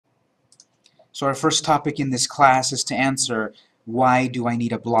So our first topic in this class is to answer, why do I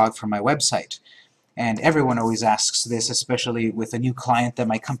need a blog for my website? And everyone always asks this, especially with a new client that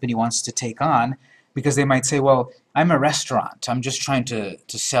my company wants to take on, because they might say, well, I'm a restaurant. I'm just trying to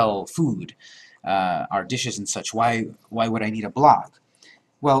sell food, our dishes and such. Why would I need a blog?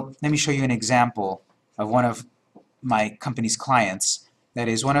 Well, let me show you an example of one of my company's clients. That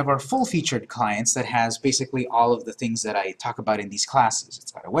is one of our full-featured clients that has basically all of the things that I talk about in these classes.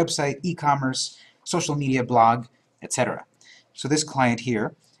 It's got a website, e-commerce, social media, blog, etc. So this client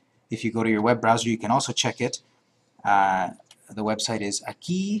here, if you go to your web browser, you can also check it. The website is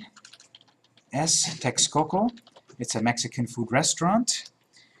Aquí es Texcoco. It's a Mexican food restaurant.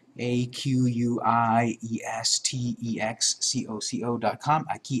 AQUIESTEXCOCO.com.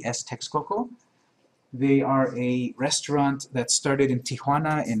 Aquí es Texcoco. They are a restaurant that started in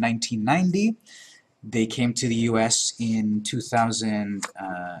Tijuana in 1990. They came to the US in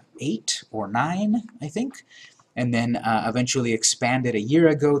 2008 or 9, I think, and then eventually expanded a year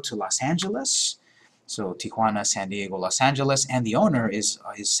ago to Los Angeles. So Tijuana, San Diego, Los Angeles, and the owner is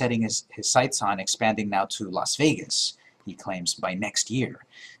setting his sights on expanding now to Las Vegas, he claims, by next year.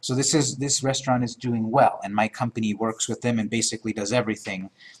 So this restaurant is doing well, and my company works with them and basically does everything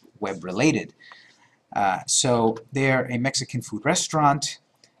web-related. So they're a Mexican food restaurant,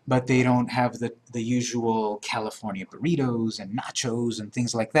 but they don't have the usual California burritos and nachos and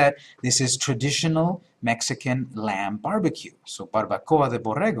things like that. This is traditional Mexican lamb barbecue, so barbacoa de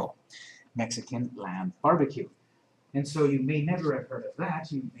borrego, Mexican lamb barbecue. And so you may never have heard of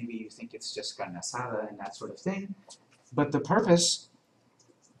that. Maybe you think it's just carne asada and that sort of thing. But the purpose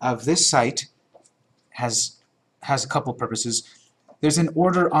of this site has a couple purposes. There's an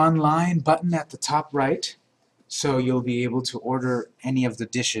order online button at the top right, so you'll be able to order any of the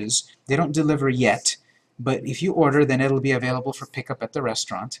dishes. They don't deliver yet, but if you order, then it'll be available for pickup at the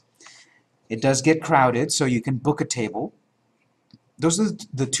restaurant. It does get crowded, so you can book a table. Those are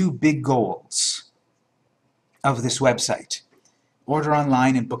the two big goals of this website: order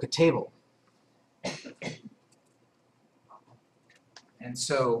online and book a table. And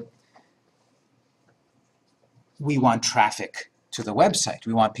so we want traffic to the website.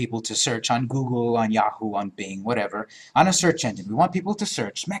 We want people to search on Google, on Yahoo, on Bing, whatever, on a search engine. We want people to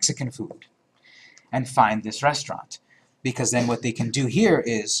search Mexican food and find this restaurant, because then what they can do here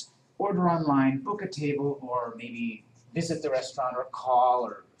is order online, book a table, or maybe visit the restaurant or call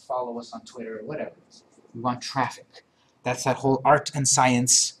or follow us on Twitter or whatever. We want traffic. That's that whole art and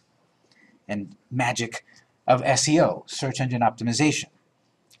science and magic of SEO, search engine optimization.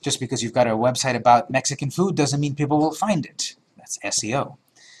 Just because you've got a website about Mexican food doesn't mean people will find it. That's SEO.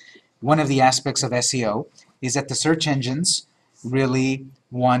 One of the aspects of SEO is that the search engines really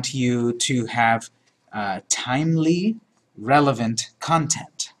want you to have timely, relevant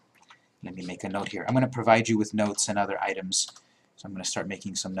content. Let me make a note here. I'm going to provide you with notes and other items. So I'm going to start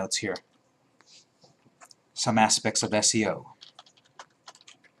making some notes here. Some aspects of SEO.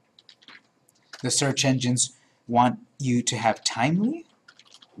 The search engines want you to have timely,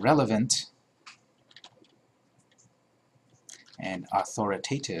 relevant, and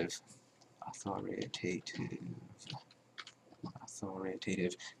authoritative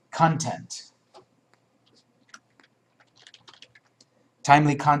content.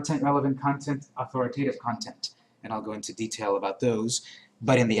 Timely content, relevant content, authoritative content. And I'll go into detail about those,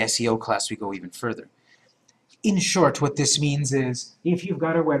 but in the SEO class we go even further. In short, what this means is, if you've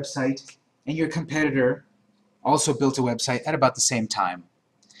got a website and your competitor also built a website at about the same time,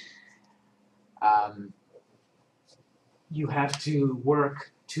 you have to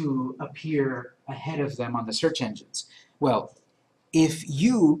work to appear ahead of them on the search engines. Well, if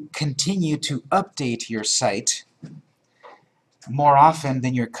you continue to update your site more often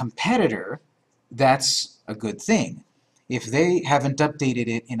than your competitor, that's a good thing. If they haven't updated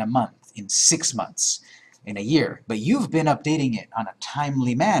it in a month, in 6 months, in a year, but you've been updating it on a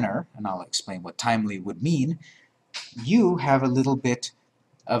timely manner, and I'll explain what timely would mean, you have a little bit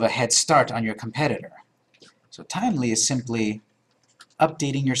of a head start on your competitor. So timely is simply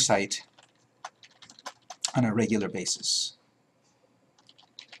updating your site on a regular basis.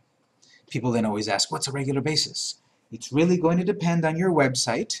 People then always ask, what's a regular basis? It's really going to depend on your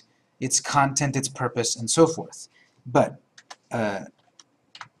website, its content, its purpose, and so forth. But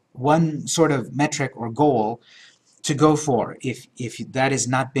one sort of metric or goal to go for, if that has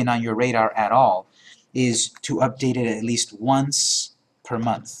not been on your radar at all, is to update it at least once per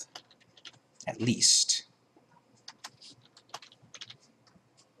month. At least.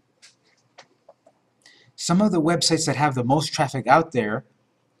 Some of the websites that have the most traffic out there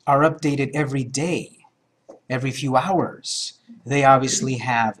are updated every day, every few hours. They obviously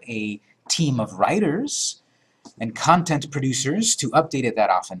have a team of writers and content producers to update it that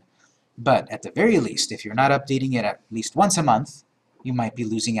often. But at the very least, if you're not updating it at least once a month, you might be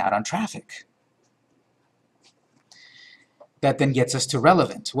losing out on traffic. That then gets us to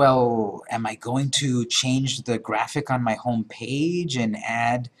relevant. Well, am I going to change the graphic on my home page and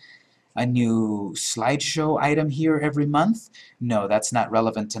add a new slideshow item here every month? No, that's not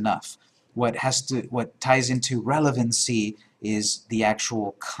relevant enough. What ties into relevancy is the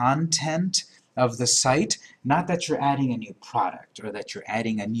actual content of the site, not that you're adding a new product or that you're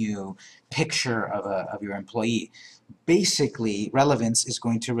adding a new picture of your employee. Basically, relevance is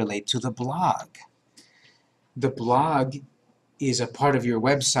going to relate to the blog. The blog is a part of your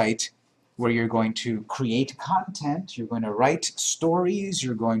website where you're going to create content, you're going to write stories,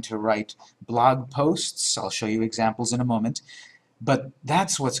 you're going to write blog posts. I'll show you examples in a moment. But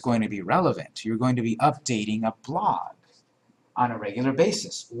that's what's going to be relevant. You're going to be updating a blog on a regular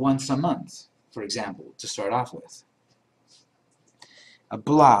basis, once a month, for example, to start off with. A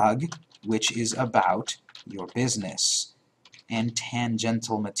blog which is about your business and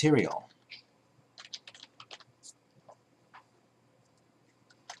tangential material.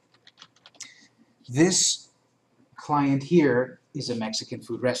 This client here is a Mexican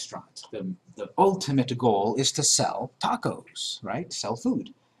food restaurant. The ultimate goal is to sell tacos, right? Sell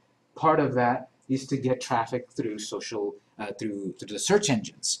food. Part of that is to get traffic through through the search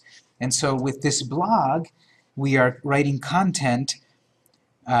engines. And so with this blog, we are writing content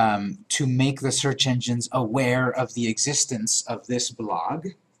to make the search engines aware of the existence of this blog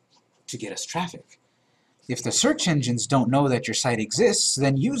to get us traffic. If the search engines don't know that your site exists,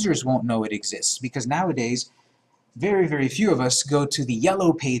 then users won't know it exists, because nowadays very, very few of us go to the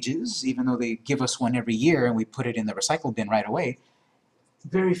yellow pages, even though they give us one every year and we put it in the recycle bin right away.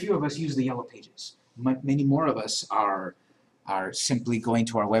 Very few of us use the yellow pages. Many more of us are simply going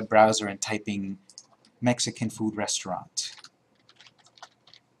to our web browser and typing Mexican food restaurant,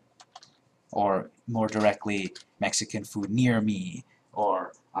 or more directly, Mexican food near me,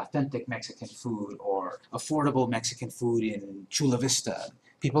 or authentic Mexican food, or affordable Mexican food in Chula Vista.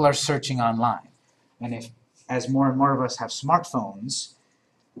 People are searching online. And as more and more of us have smartphones,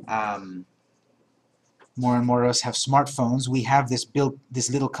 we have this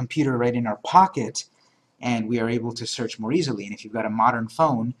little computer right in our pocket, and we are able to search more easily. And if you've got a modern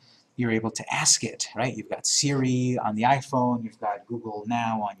phone, you're able to ask it, right? You've got Siri on the iPhone, you've got Google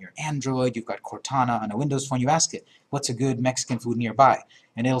Now on your Android, you've got Cortana on a Windows phone. You ask it, what's a good Mexican food nearby?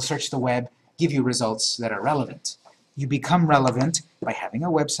 And it'll search the web, give you results that are relevant. You become relevant by having a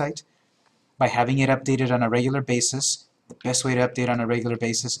website, by having it updated on a regular basis. The best way to update on a regular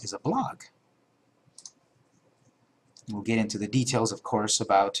basis is a blog. We'll get into the details, of course,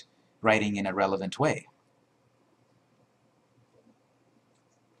 about writing in a relevant way.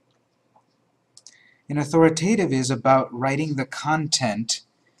 And authoritative is about writing content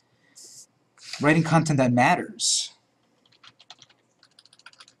that matters.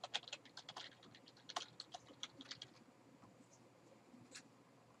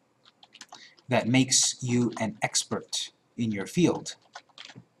 That makes you an expert in your field.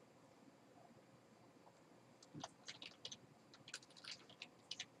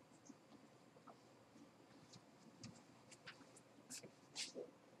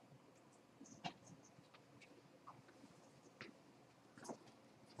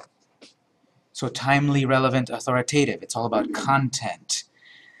 So timely, relevant, authoritative. It's all about content.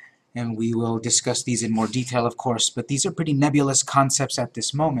 And we will discuss these in more detail, of course, but these are pretty nebulous concepts at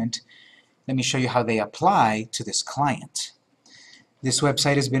this moment. Let me show you how they apply to this client. This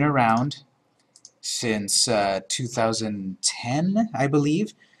website has been around since 2010, I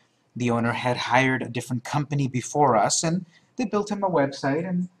believe. The eye had hired a different company before us, and they built him a website,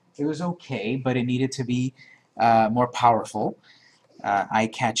 and it was okay, but it needed to be more powerful.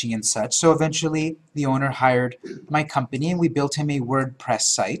 Eye-catching and such. So eventually the owner hired my company and we built him a WordPress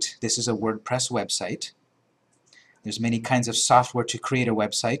site. This is a WordPress website. There's many kinds of software to create a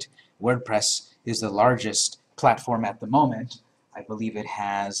website. WordPress is the largest platform at the moment. I believe it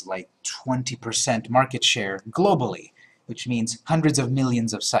has like 20% market share globally, which means hundreds of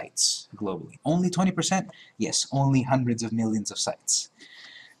millions of sites globally. Only 20%? Yes, only hundreds of millions of sites.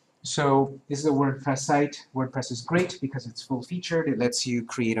 So this is a WordPress site. WordPress is great because it's full-featured. It lets you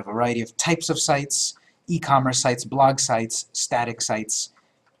create a variety of types of sites, e-commerce sites, blog sites, static sites,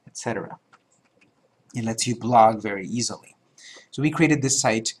 etc. It lets you blog very easily. So we created this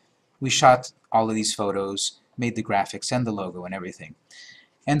site. We shot all of these photos, made the graphics and the logo and everything.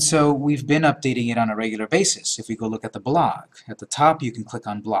 And so we've been updating it on a regular basis. If we go look at the blog, at the top you can click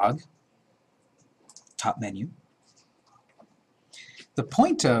on blog, top menu. The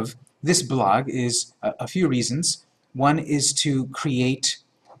point of this blog is a few reasons. One is to create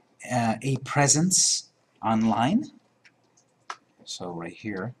a presence online. So right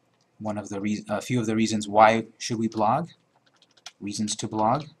here, a few of the reasons why should we blog, reasons to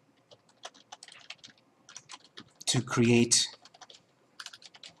blog. To create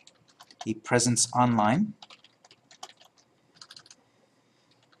a presence online.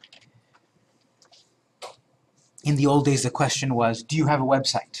 In the old days, the question was, do you have a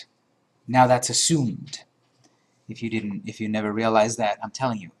website? Now that's assumed. If you never realized that, I'm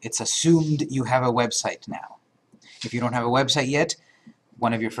telling you, it's assumed you have a website now. If you don't have a website yet,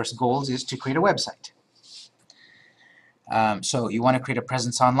 one of your first goals is to create a website. So you want to create a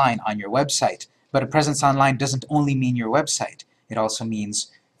presence online on your website. But a presence online doesn't only mean your website. It also means,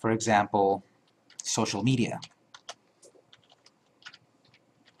 for example, social media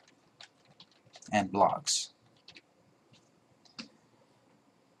and blogs.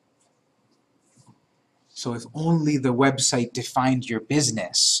 So if only the website defined your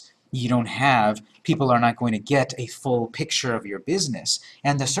business, people are not going to get a full picture of your business,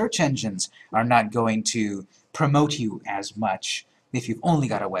 and the search engines are not going to promote you as much if you've only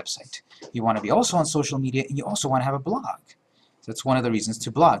got a website. You want to be also on social media, and you also want to have a blog. So that's one of the reasons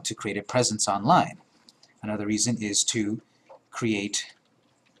to blog, to create a presence online. Another reason is to create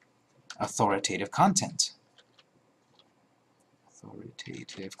authoritative content.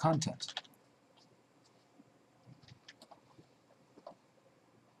 Authoritative content.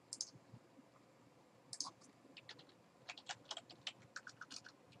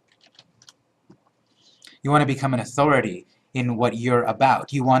 You want to become an authority in what you're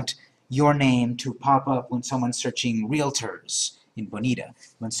about. You want your name to pop up when someone's searching realtors in Bonita,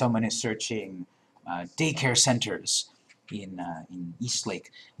 when someone is searching daycare centers in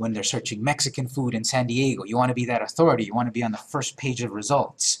Eastlake, when they're searching Mexican food in San Diego. You want to be that authority. You want to be on the first page of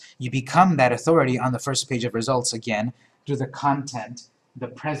results. You become that authority on the first page of results again through the content, the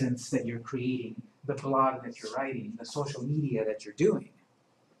presence that you're creating, the blog that you're writing, the social media that you're doing.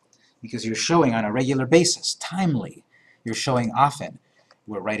 Because you're showing on a regular basis, timely. You're showing often.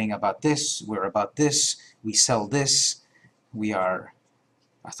 We're writing about this, we're about this, we sell this, we are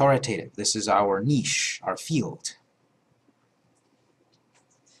authoritative. This is our niche, our field.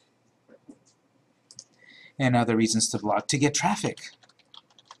 And other reasons to blog, to get traffic.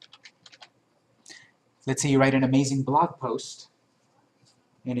 Let's say you write an amazing blog post,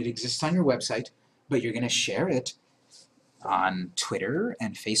 and it exists on your website, but you're going to share it on Twitter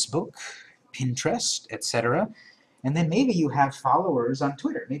and Facebook, Pinterest, etc. And then maybe you have followers on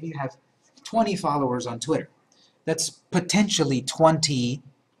Twitter. Maybe you have 20 followers on Twitter. That's potentially 20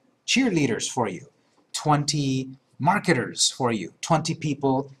 cheerleaders for you, 20 marketers for you, 20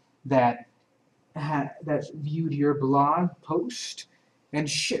 people that viewed your blog post and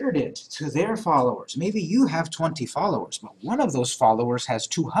shared it to their followers. Maybe you have 20 followers, but one of those followers has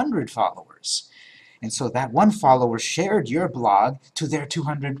 200 followers. And so that one follower shared your blog to their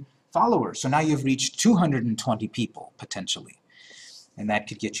 200 followers. So now you've reached 220 people, potentially. And that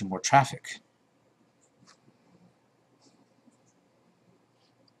could get you more traffic.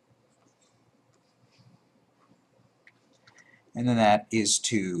 And then that is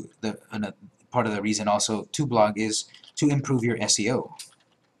part of the reason also to blog is to improve your SEO.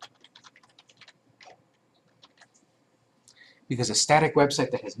 Because a static website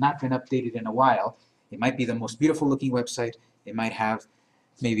that has not been updated in a while, it might be the most beautiful looking website, it might have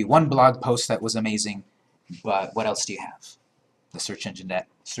maybe one blog post that was amazing, but what else do you have? The search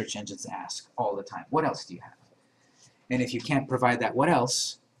engines ask all the time, what else do you have? And if you can't provide that what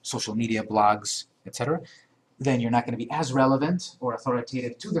else, social media, blogs, etc., then you're not going to be as relevant or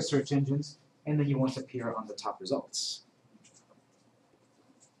authoritative to the search engines, and then you won't appear on the top results.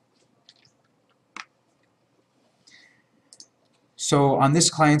 So on this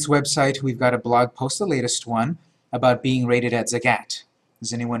client's website, we've got a blog post, the latest one, about being rated at Zagat.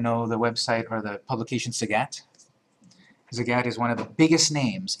 Does anyone know the website or the publication Zagat? Zagat is one of the biggest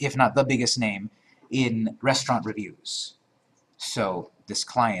names, if not the biggest name, in restaurant reviews. So this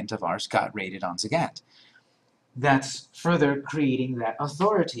client of ours got rated on Zagat. That's further creating that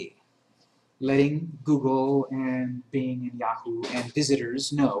authority, letting Google and Bing and Yahoo and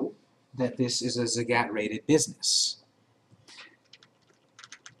visitors know that this is a Zagat-rated business.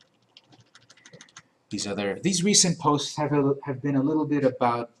 These recent posts have been a little bit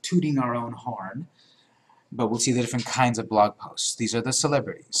about tooting our own horn, but we'll see the different kinds of blog posts. These are the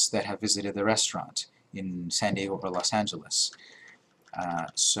celebrities that have visited the restaurant in San Diego or Los Angeles.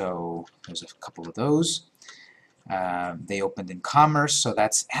 So there's a couple of those. They opened in commerce, so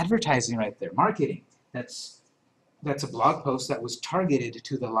that's advertising right there, marketing. That's That's a blog post that was targeted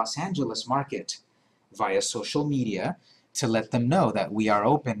to the Los Angeles market via social media to let them know that we are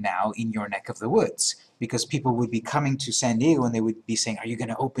open now in your neck of the woods. Because people would be coming to San Diego and they would be saying, are you going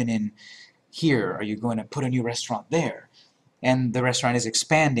to open in here? Are you going to put a new restaurant there? And the restaurant is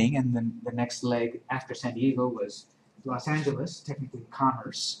expanding, and then the next leg after San Diego was Los Angeles, technically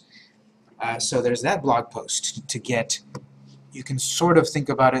commerce. So there's that blog post to get, you can sort of think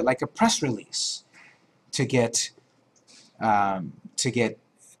about it like a press release to get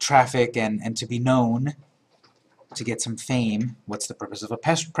traffic and to be known, to get some fame. What's the purpose of a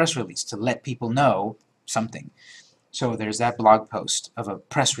press release? To let people know something. So there's that blog post of a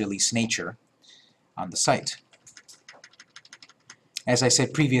press release nature on the site. As I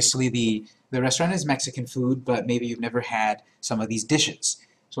said previously, the restaurant is Mexican food, but maybe you've never had some of these dishes.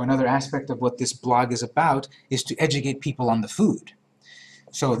 So another aspect of what this blog is about is to educate people on the food.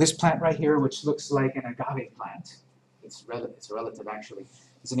 So this plant right here, which looks like an agave plant, it's a relative actually.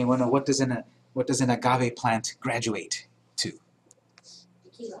 Does anyone know what does an agave plant graduate to?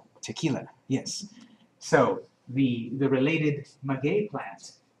 Tequila. Tequila, yes. So the related maguey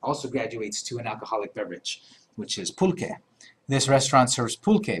plant also graduates to an alcoholic beverage, which is pulque. This restaurant serves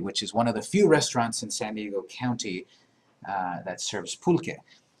pulque, which is one of the few restaurants in San Diego County that serves pulque.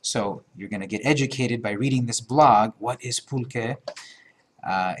 So you're going to get educated by reading this blog. What is pulque?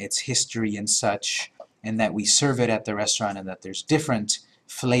 Its history and such, and that we serve it at the restaurant, and that there's different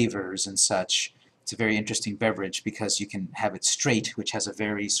flavors and such. It's a very interesting beverage because you can have it straight, which has a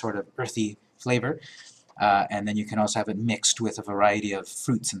very sort of earthy flavor, and then you can also have it mixed with a variety of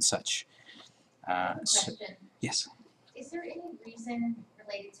fruits and such. Question. Yes? Is there any reason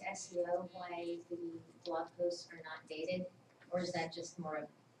related to SEO why the blog posts are not dated? Or is that just more of...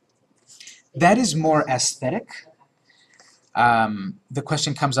 That is more aesthetic. The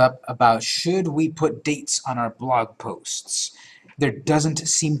question comes up about should we put dates on our blog posts? There doesn't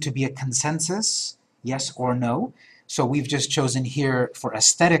seem to be a consensus, yes or no. So we've just chosen here for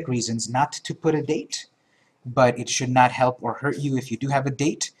aesthetic reasons not to put a date, but it should not help or hurt you if you do have a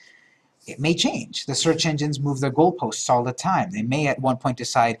date. It may change. The search engines move their goalposts all the time. They may at one point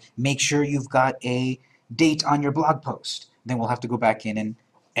decide, make sure you've got a date on your blog post. Then we'll have to go back in and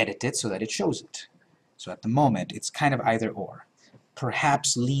edit it so that it shows it. So at the moment, it's kind of either or.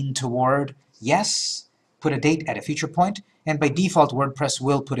 Perhaps lean toward, yes, put a date at a future point, and by default, WordPress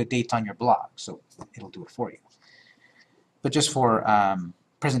will put a date on your blog, so it'll do it for you. But just for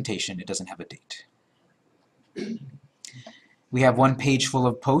presentation, it doesn't have a date. We have one page full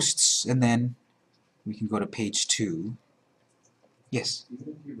of posts, and then we can go to page 2. Yes?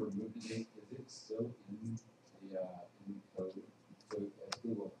 Even if you remove the date, is it still in the code? So as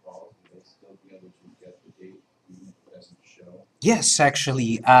Google calls, will they still be able to get the date even if it doesn't show? Yes,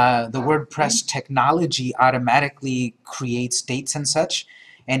 actually. The WordPress technology automatically creates dates and such,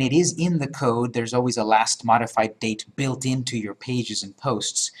 and it is in the code. There's always a last modified date built into your pages and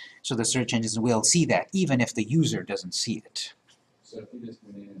posts, so the search engines will see that, even if the user doesn't see it. So if you just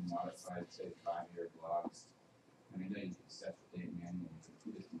went in and modified, say, 5-year blogs, I mean, I know you can set the date manually, but if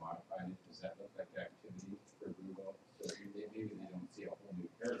you just modified it, does that look like activity for Google? So maybe they don't see a whole new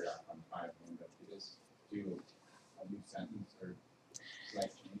paragraph on 5 of them, but you just do a new sentence or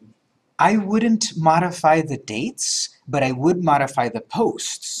slight change. I wouldn't modify the dates, but I would modify the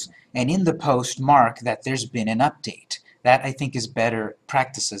posts, and in the post mark that there's been an update. That, I think, is better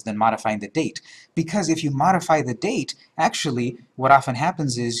practices than modifying the date. Because if you modify the date, actually, what often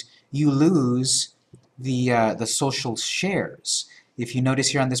happens is you lose the social shares. If you notice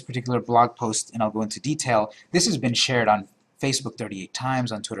here on this particular blog post, and I'll go into detail, this has been shared on Facebook 38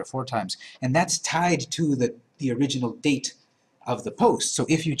 times, on Twitter 4 times, and that's tied to the original date of the post. So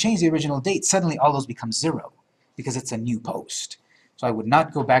if you change the original date, suddenly all those become 0, because it's a new post. So I would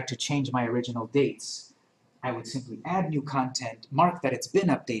not go back to change my original dates. I would simply add new content, mark that it's been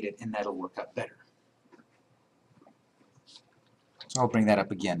updated, and that'll work out better. So I'll bring that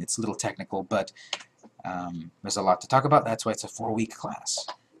up again. It's a little technical, but there's a lot to talk about. That's why it's a 4-week class.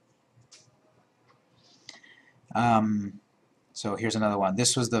 So here's another one.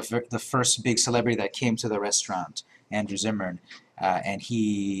 This was the first big celebrity that came to the restaurant, Andrew Zimmern, and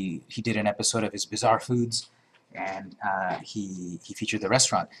he did an episode of his Bizarre Foods, and he featured the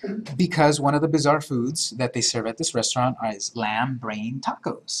restaurant because one of the bizarre foods that they serve at this restaurant is lamb brain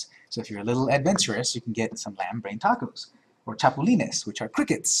tacos. So if you're a little adventurous, you can get some lamb brain tacos, or chapulines, which are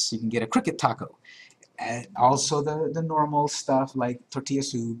crickets. You can get a cricket taco. And also the normal stuff like tortilla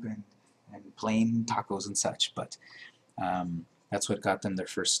soup and plain tacos and such, but that's what got them their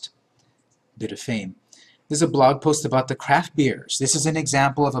first bit of fame. This is a blog post about the craft beers. This is an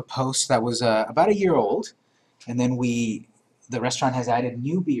example of a post that was about a year old, And then the restaurant has added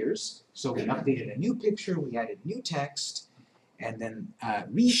new beers, so we updated a new picture, we added new text, and then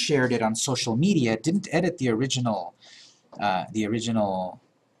reshared it on social media. Didn't edit the original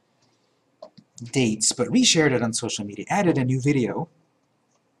dates, but reshared it on social media, added a new video,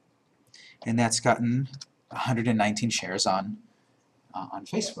 and that's gotten 119 shares on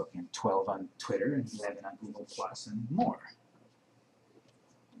Facebook, and 12 on Twitter, and 11 on Google Plus, and more.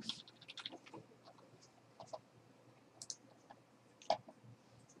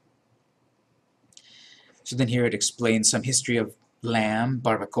 So then here it explains some history of lamb,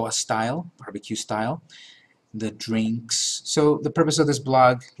 barbecue style, the drinks. So the purpose of this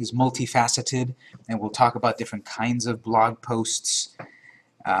blog is multifaceted, and we'll talk about different kinds of blog posts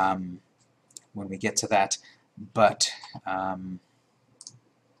when we get to that. But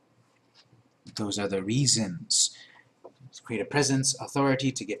those are the reasons. To create a presence,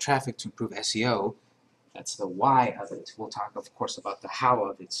 authority, to get traffic, to improve SEO. That's the why of it. We'll talk, of course, about the how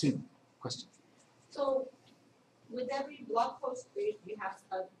of it soon. Question? So, with every blog post, you have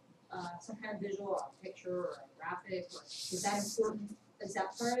some kind of visual, a picture or a graphic, or is that important? Is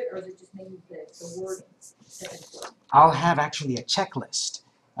that part of it, or is it just mainly the wording that's important? I'll have actually a checklist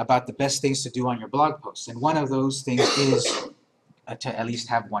about the best things to do on your blog post, and one of those things is to at least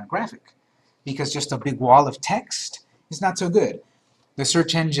have one graphic, because just a big wall of text is not so good. The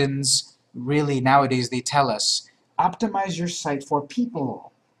search engines really nowadays, they tell us optimize your site for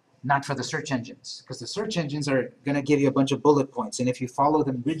people, not for the search engines, because the search engines are going to give you a bunch of bullet points, and if you follow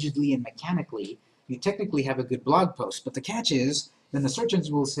them rigidly and mechanically, you technically have a good blog post. But the catch is, then the search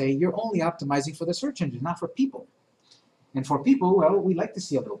engine will say you're only optimizing for the search engine, not for people. And for people, well, we like to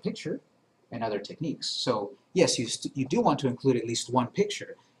see a little picture and other techniques. So yes, you do want to include at least one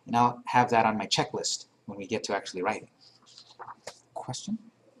picture, and I'll have that on my checklist when we get to actually writing. Question?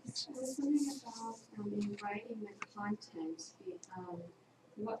 Yes. I was wondering about in writing the content,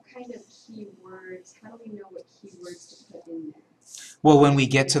 what kind of keywords, how do we know what keywords to put in there? Well, when we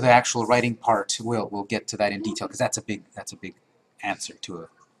get to the actual writing part, we'll get to that in detail, because that's a big answer to a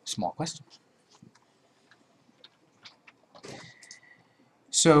small question.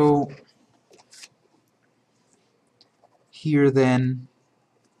 So here then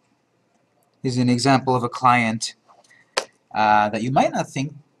is an example of a client that you might not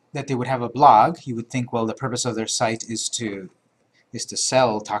think that they would have a blog. You would think, well, the purpose of their site is to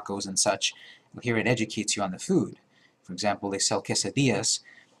sell tacos and such. Well, here it educates you on the food. For example, they sell quesadillas,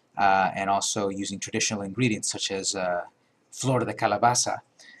 and also using traditional ingredients such as flor de calabaza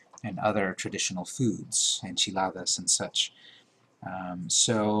and other traditional foods, enchiladas and such.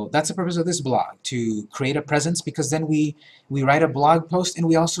 So that's the purpose of this blog, to create a presence, because then we write a blog post and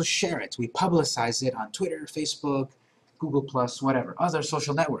we also share it. We publicize it on Twitter, Facebook, Google+, whatever, other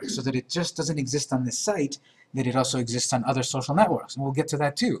social networks, so that it just doesn't exist on this site, that it also exists on other social networks. And we'll get to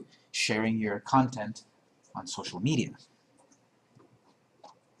that too, sharing your content on social media.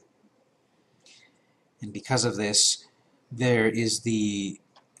 And because of this, there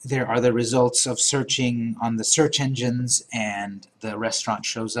are the results of searching on the search engines, and the restaurant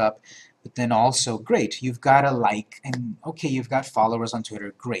shows up. But then also, great, you've got a like, and okay, you've got followers on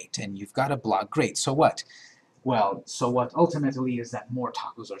Twitter, great, and you've got a blog, great. So what? Well, so what ultimately is that more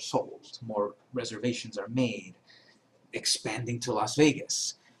tacos are sold, more reservations are made, expanding to Las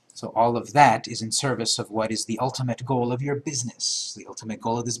Vegas. So all of that is in service of what is the ultimate goal of your business. The ultimate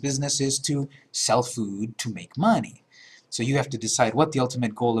goal of this business is to sell food to make money. So you have to decide what the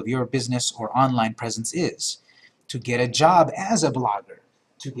ultimate goal of your business or online presence is. To get a job as a blogger,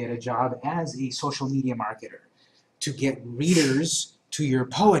 to get a job as a social media marketer, to get readers to your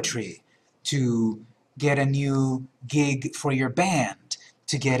poetry, to get a new gig for your band,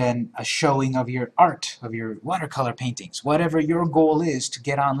 to get a showing of your art, of your watercolor paintings. Whatever your goal is to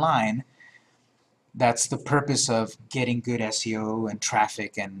get online, that's the purpose of getting good SEO and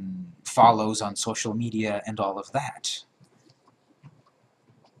traffic and follows on social media and all of that.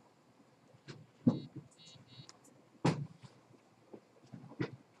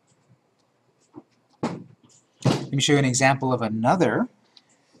 Let me show you an example of another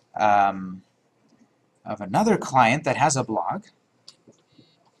client that has a blog.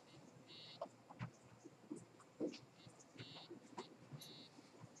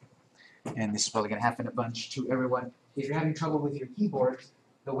 And this is probably going to happen a bunch to everyone. If you're having trouble with your keyboard,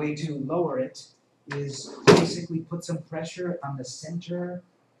 the way to lower it is basically put some pressure on the center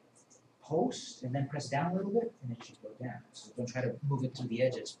post and then press down a little bit, and it should go down. So don't try to move it to the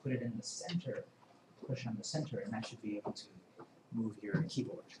edges. Put it in the center, push on the center, and that should be able to move your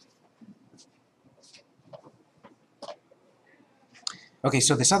keyboard. Okay,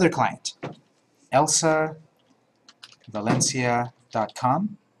 so this other client, Elsa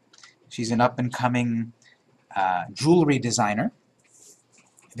Valencia.com. She's an up-and-coming jewelry designer.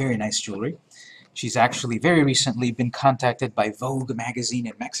 Very nice jewelry. She's actually very recently been contacted by Vogue magazine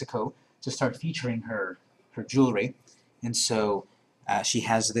in Mexico to start featuring her jewelry. And so she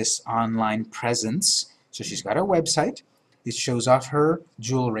has this online presence. So she's got a website. It shows off her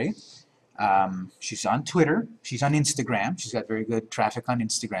jewelry. She's on Twitter. She's on Instagram. She's got very good traffic on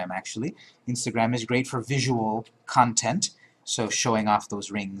Instagram, actually. Instagram is great for visual content, so showing off those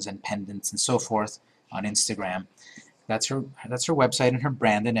rings and pendants and so forth on Instagram. That's her website and her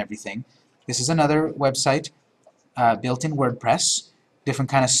brand and everything. This is another website built in WordPress, different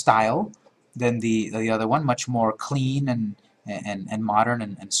kind of style than the other one, much more clean and modern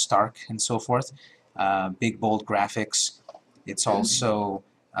and stark and so forth. Big, bold graphics. It's also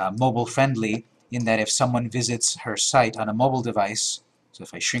mobile friendly in that if someone visits her site on a mobile device, so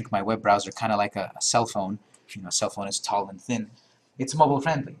if I shrink my web browser kind of like a cell phone, you know, a cell phone is tall and thin, it's mobile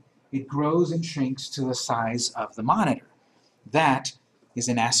friendly. It grows and shrinks to the size of the monitor. That is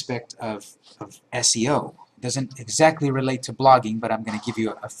an aspect of SEO. It doesn't exactly relate to blogging, but I'm going to give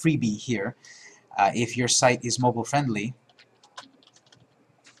you a freebie here. If your site is mobile friendly,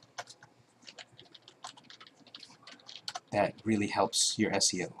 that really helps your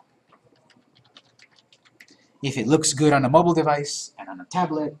SEO. If it looks good on a mobile device, and on a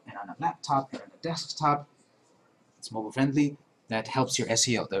tablet, and on a laptop, and on a desktop, it's mobile friendly, that helps your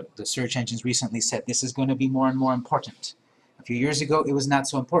SEO. The search engines recently said this is going to be more and more important. A few years ago, it was not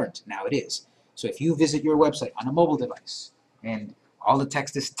so important. Now it is. So if you visit your website on a mobile device, and all the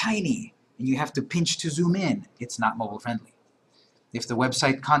text is tiny, and you have to pinch to zoom in, it's not mobile friendly. If the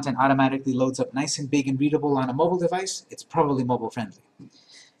website content automatically loads up nice and big and readable on a mobile device, it's probably mobile friendly.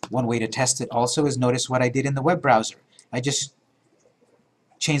 One way to test it also is notice what I did in the web browser. I just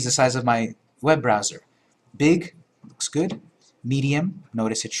changed the size of my web browser. Big, looks good. Medium,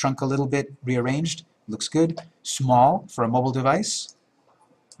 notice it shrunk a little bit, rearranged, looks good. Small, for a mobile device,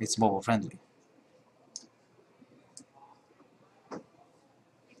 it's mobile friendly.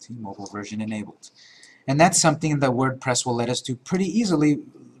 See, mobile version enabled. And that's something that WordPress will let us do pretty easily,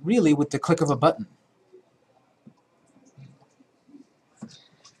 really, with the click of a button.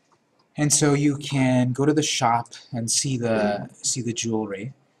 And so you can go to the shop and see the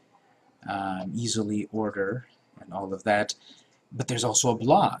jewelry, easily order and all of that. But there's also a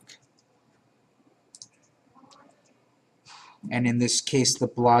blog. And in this case, the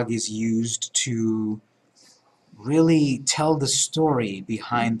blog is used to really tell the story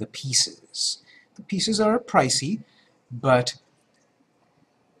behind the pieces. The pieces are pricey, but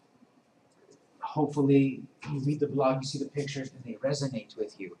hopefully you read the blog, you see the pictures, and they resonate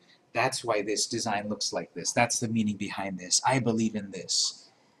with you. That's why this design looks like this. That's the meaning behind this. I believe in this.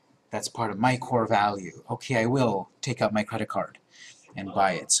 That's part of my core value. Okay, I will take out my credit card and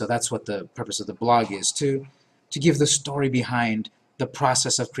buy it. So that's what the purpose of the blog is, to give the story behind the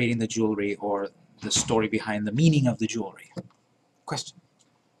process of creating the jewelry, or the story behind the meaning of the jewelry. Question?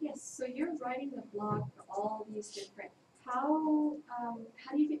 Yes, so you're writing the blog for all these different, how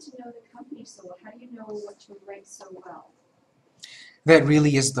do you get to know the company so well? How do you know what to write so well? That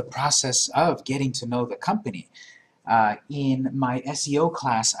really is the process of getting to know the company. In my SEO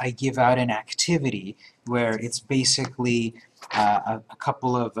class, I give out an activity where it's basically a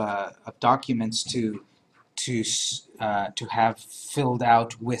couple of documents to have filled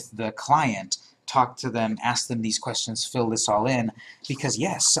out with the client. Talk to them, ask them these questions, fill this all in, because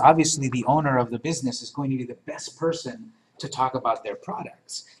yes, obviously the owner of the business is going to be the best person to talk about their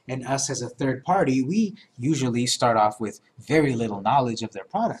products. And us as a third party, we usually start off with very little knowledge of their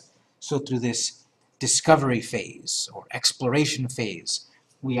product. So through this discovery phase or exploration phase,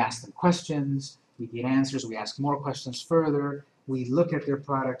 we ask them questions, we get answers, we ask more questions further, we look at their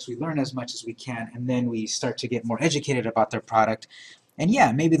products, we learn as much as we can, and then we start to get more educated about their product. And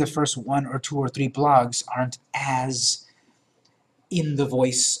yeah, maybe the first 1 or 2 or 3 blogs aren't as in the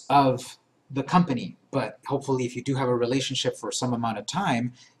voice of the company, but hopefully if you do have a relationship for some amount of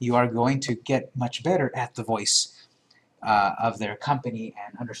time, you are going to get much better at the voice of their company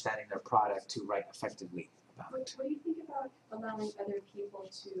and understanding their product to write effectively about it. What do you think about allowing other people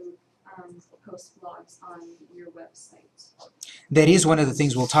to post blogs on your website? That is one of the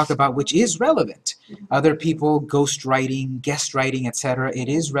things we'll talk about, which is relevant. Other people, ghost writing, guest writing, etc. It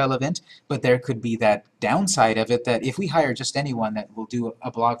is relevant, but there could be that downside of it that if we hire just anyone that will do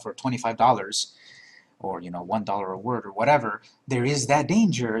a blog for $25 or $1 a word or whatever, there is that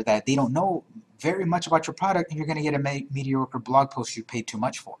danger that they don't know very much about your product and you're going to get a mediocre blog post you paid too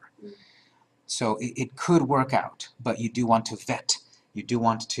much for. So it could work out, but you do want to vet You do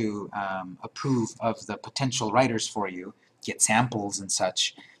want to approve of the potential writers for you, get samples and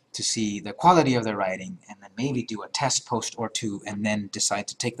such to see the quality of their writing, and then maybe do a test post or two and then decide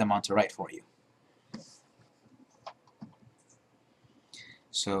to take them on to write for you.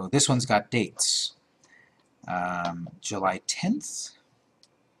 So this one's got dates. July 10th,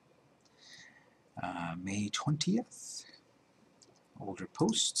 May 20th, older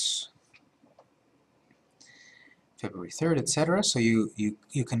posts, February 3rd, etc. So you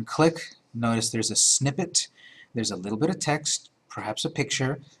can click, notice there's a snippet, there's a little bit of text, perhaps a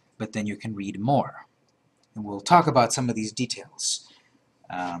picture, but then you can read more. And we'll talk about some of these details.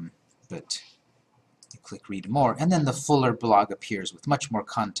 But you click read more, and then the fuller blog appears with much more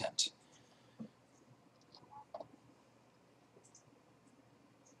content.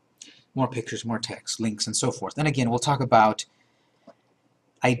 More pictures, more text, links, and so forth. And again, we'll talk about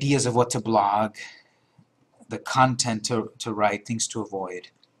ideas of what to blog, the content to write, things to avoid,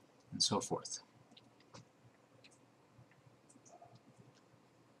 and so forth.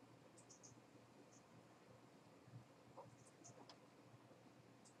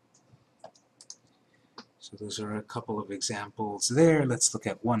 So those are a couple of examples there. Let's look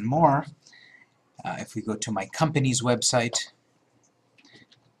at one more. If we go to my company's website,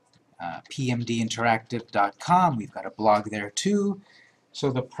 pmdinteractive.com, we've got a blog there too.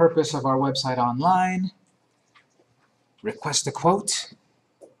 So the purpose of our website online, request a quote,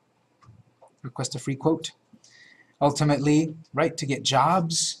 request a free quote. Ultimately, right, to get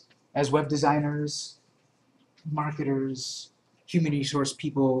jobs as web designers, marketers, human resource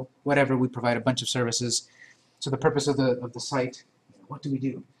people, whatever. We provide a bunch of services. So the purpose of the site, what do we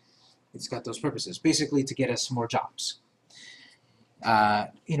do? It's got those purposes, basically to get us more jobs.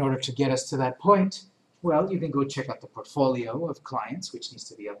 In order to get us to that point, well, you can go check out the portfolio of clients, which needs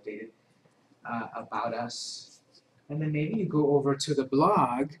to be updated, about us. And then maybe you go over to the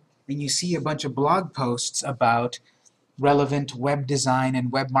blog and you see a bunch of blog posts about relevant web design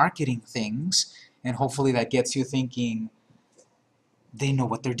and web marketing things, and hopefully that gets you thinking, they know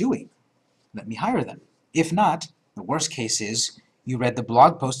what they're doing. Let me hire them. If not, the worst case is you read the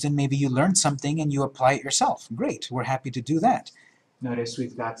blog post and maybe you learned something and you apply it yourself. Great, we're happy to do that. Notice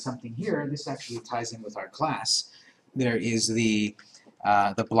we've got something here. This actually ties in with our class. There is the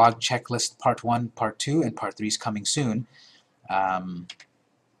blog checklist part 1, part 2, and part 3 is coming soon.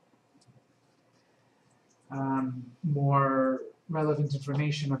 More relevant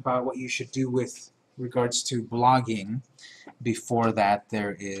information about what you should do with regards to blogging. Before that,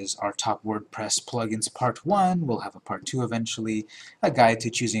 there is our top WordPress plugins part 1. We'll have a part 2 eventually, a guide to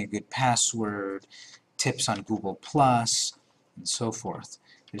choosing a good password, tips on Google+, and so forth.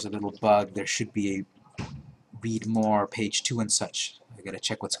 There's a little bug. There should be a read more, page 2 and such. I gotta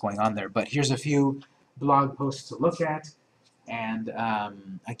check what's going on there. But here's a few blog posts to look at. And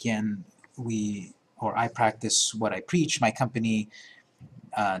again, I practice what I preach. My company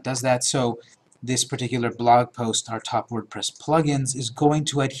does that. So this particular blog post, our top WordPress plugins, is going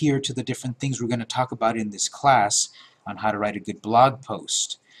to adhere to the different things we're going to talk about in this class on how to write a good blog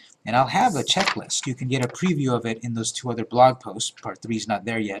post. And I'll have a checklist. You can get a preview of it in those 2 other blog posts. Part 3 is not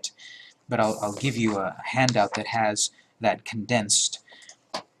there yet, but I'll give you a handout that has that condensed.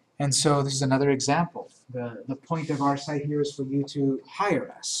 And so this is another example. The point of our site here is for you to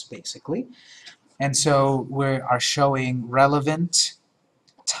hire us, basically. And so we are showing relevant,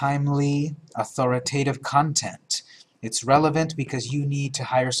 timely, authoritative content. It's relevant because you need to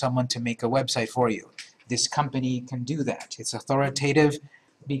hire someone to make a website for you. This company can do that. It's authoritative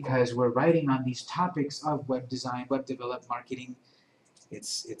because we're writing on these topics of web design, web development, marketing.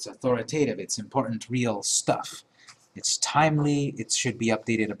 It's authoritative. It's important, real stuff. It's timely. It should be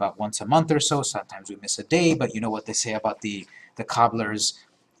updated about once a month or so. Sometimes we miss a day, but you know what they say about the cobbler's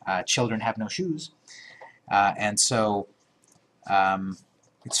children have no shoes. And so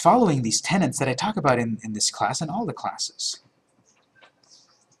it's following these tenets that I talk about in this class and all the classes.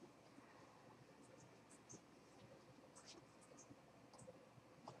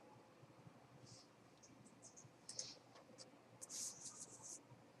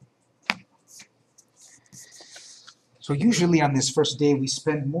 So usually on this first day we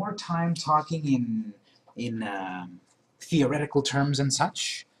spend more time talking in theoretical terms and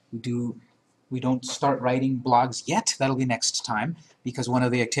such. We don't start writing blogs yet. That'll be next time, because one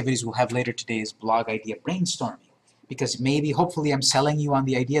of the activities we'll have later today is blog idea brainstorming. Because maybe, hopefully, I'm selling you on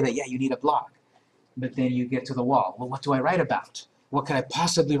the idea that, yeah, you need a blog. But then you get to the wall. Well, what do I write about? What could I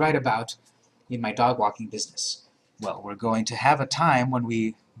possibly write about in my dog walking business? Well, we're going to have a time when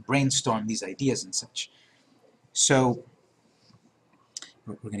we brainstorm these ideas and such. So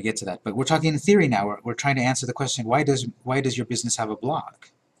We're going to get to that, but we're talking in theory now. We're trying to answer the question: why does your business have a blog,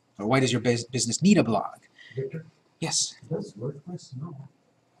 or why does your business need a blog? Victor, Yes. does WordPress know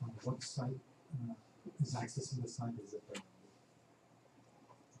on what site is accessing the site?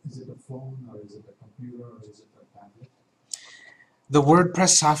 Is it a phone, or is it a computer, or is it a tablet? The WordPress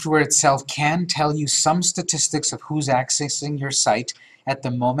software itself can tell you some statistics of who's accessing your site at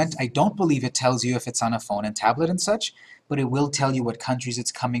the moment. I don't believe it tells you if it's on a phone and tablet and such, but it will tell you what countries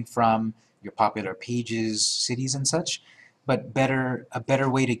it's coming from, your popular pages, cities and such. But a better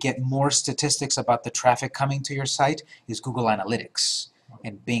way to get more statistics about the traffic coming to your site is Google Analytics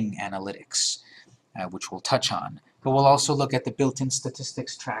and Bing Analytics, which we'll touch on. But we'll also look at the built-in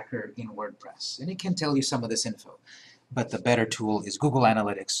statistics tracker in WordPress, and it can tell you some of this info. But the better tool is Google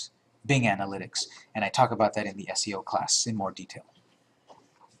Analytics, Bing Analytics, and I talk about that in the SEO class in more detail.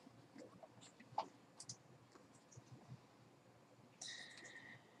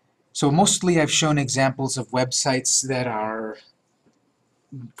 So mostly I've shown examples of websites that are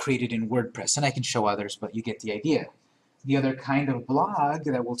created in WordPress, and I can show others, but you get the idea. The other kind of blog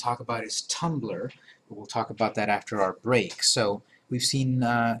that we'll talk about is Tumblr, but we'll talk about that after our break. So we've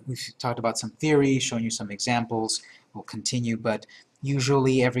talked about some theory, shown you some examples. We'll continue, but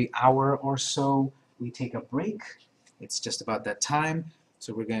usually every hour or so we take a break. It's just about that time.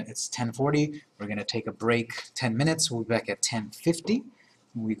 So it's 10:40. We're gonna take a break 10 minutes. We'll be back at 10:50.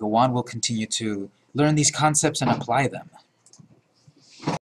 When we go on, we'll continue to learn these concepts and apply them.